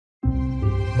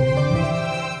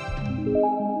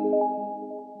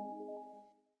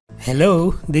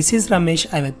Hello, this is Ramesh.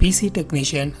 I'm a PC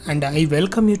technician and I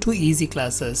welcome you to Easy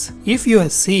Classes. If you are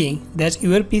seeing that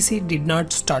your PC did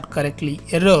not start correctly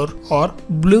error or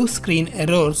blue screen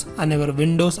errors on our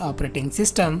Windows operating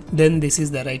system, then this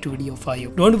is the right video for you.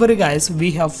 Don't worry guys,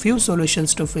 we have few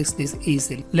solutions to fix this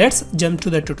easily. Let's jump to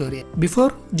the tutorial.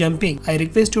 Before jumping, I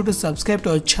request you to subscribe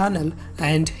to our channel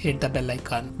and hit the bell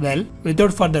icon. Well,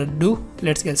 without further ado,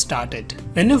 let's get started.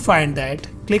 When you find that,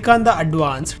 click on the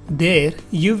advanced. There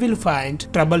you will find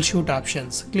troubleshoot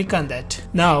options. Click on that.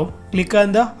 Now click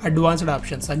on the advanced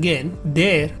options again.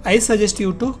 There I suggest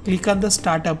you to click on the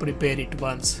startup repair it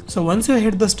once. So once you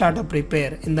hit the startup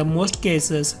repair, in the most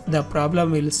cases the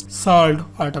problem will solve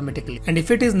automatically. And if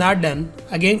it is not done,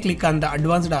 again click on the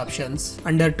advanced options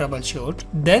under troubleshoot.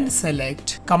 Then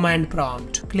select command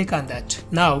prompt. Click on that.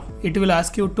 Now it will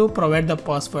ask you to provide the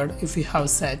password if you have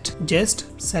set.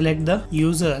 Just select the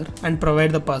user and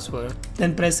provide the password.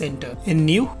 Then press enter. A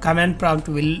new command prompt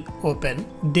will open.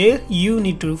 There you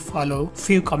need to follow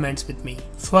few commands with me.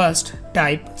 First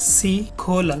type C:,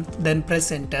 then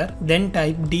press enter, then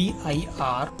type dir,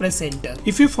 press enter.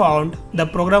 If you found the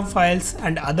program files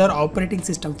and other operating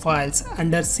system files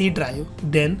under C drive,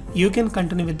 then you can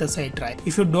continue with the C drive.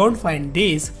 If you don't find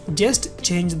these, just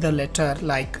change the letter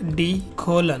like D:,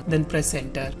 then press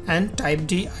enter and type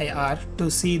dir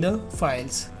to see the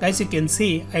files. Guys, you can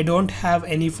see I don't have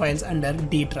any files under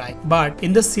D drive, but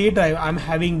in the C drive I'm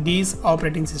having these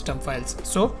operating system files.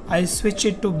 So I switch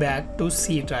it to back to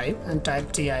C drive and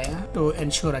type dir to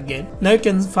ensure again. Now you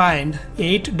can find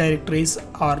 8 directories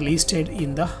are listed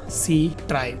in the C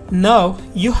drive. Now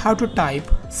you have to type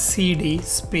cd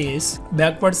space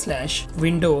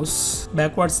 /windows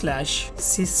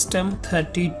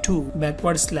 /system32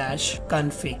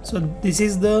 /config. So this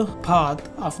is the path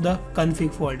of the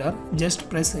config folder. Just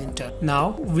press enter.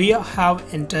 Now we have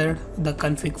entered the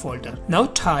config folder. Now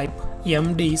type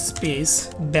md space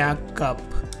backup,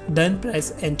 then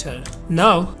press enter.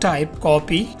 Now type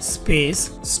copy space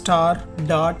 *.*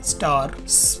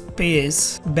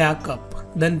 space backup,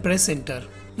 then press enter.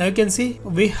 Now you can see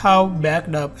we have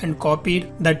backed up and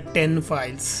copied the 10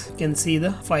 files. You can see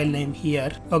the file name here.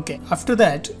 Okay, after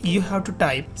that you have to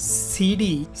type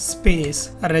cd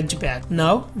space regback.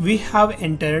 Now we have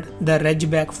entered the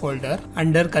regback folder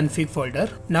under config folder.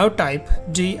 Now type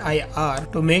dir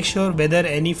to make sure whether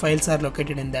any files are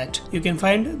located in that. You can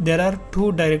find there are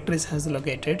 2 directories has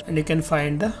located and you can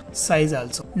find the size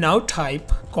also. Now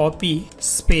type copy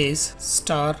space *.*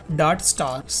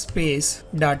 space ..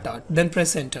 then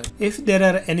press enter. If there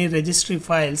are any registry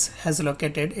files has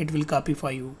located, it will copy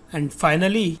for you. And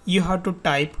finally you have to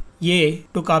type A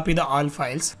to copy the all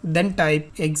files, then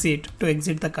type exit to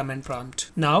exit the command prompt.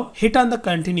 Now hit on the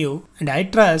continue and I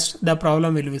trust the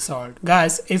problem will be solved.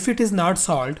 Guys, if it is not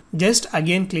solved, just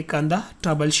again click on the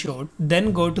troubleshoot,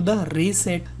 then go to the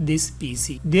reset this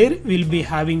PC. There will be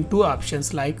having 2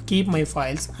 options like keep my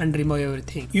files and remove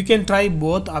everything. You can try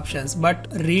both options but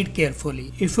read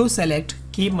carefully. If you select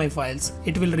keep my files,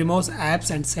 it will remove apps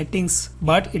and settings,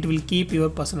 but it will keep your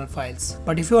personal files.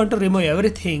 But if you want to remove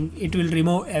everything, it will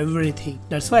remove everything.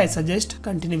 That's why I suggest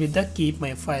continue with the keep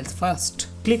my files first.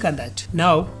 Click on that.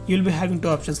 Now you'll be having 2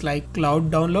 options like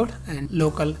cloud download and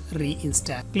local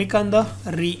reinstall. Click on the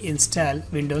reinstall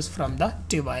Windows from the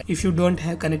device if you don't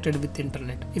have connected with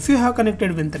internet. If you have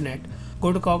connected with internet,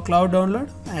 go to cloud download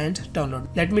and download.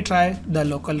 Let me try the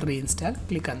local reinstall.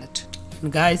 Click on it.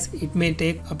 Guys, it may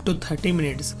take up to 30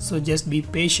 minutes, so just be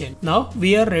patient. Now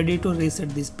we are ready to reset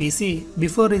this PC.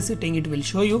 Before resetting, it will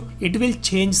show you, it will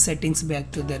change settings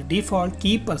back to their default,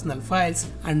 keep personal files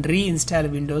and reinstall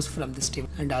Windows from this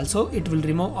device. And also it will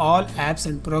remove all apps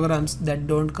and programs that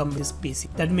don't come with this PC.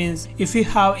 That means if you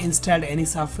have installed any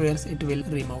softwares, it will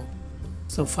remove.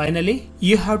 So finally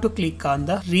you have to click on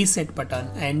the reset button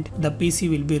and the PC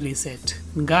will be reset.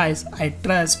 Guys, I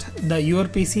trust your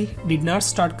PC did not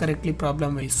start correctly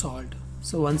problem will be solved.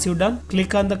 So once you're done,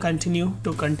 click on the continue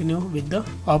to continue with the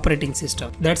operating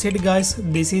system. That's it guys.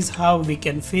 This is how we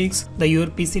can fix your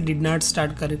PC did not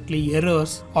start correctly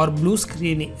errors or blue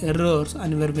screen errors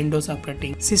on your Windows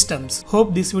operating systems.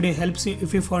 Hope this video helps you.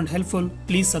 If you found helpful,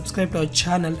 please subscribe to our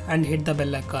channel and hit the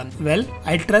bell icon. Well,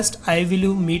 I trust I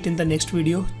will meet in the next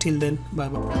video. Till then, bye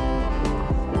bye.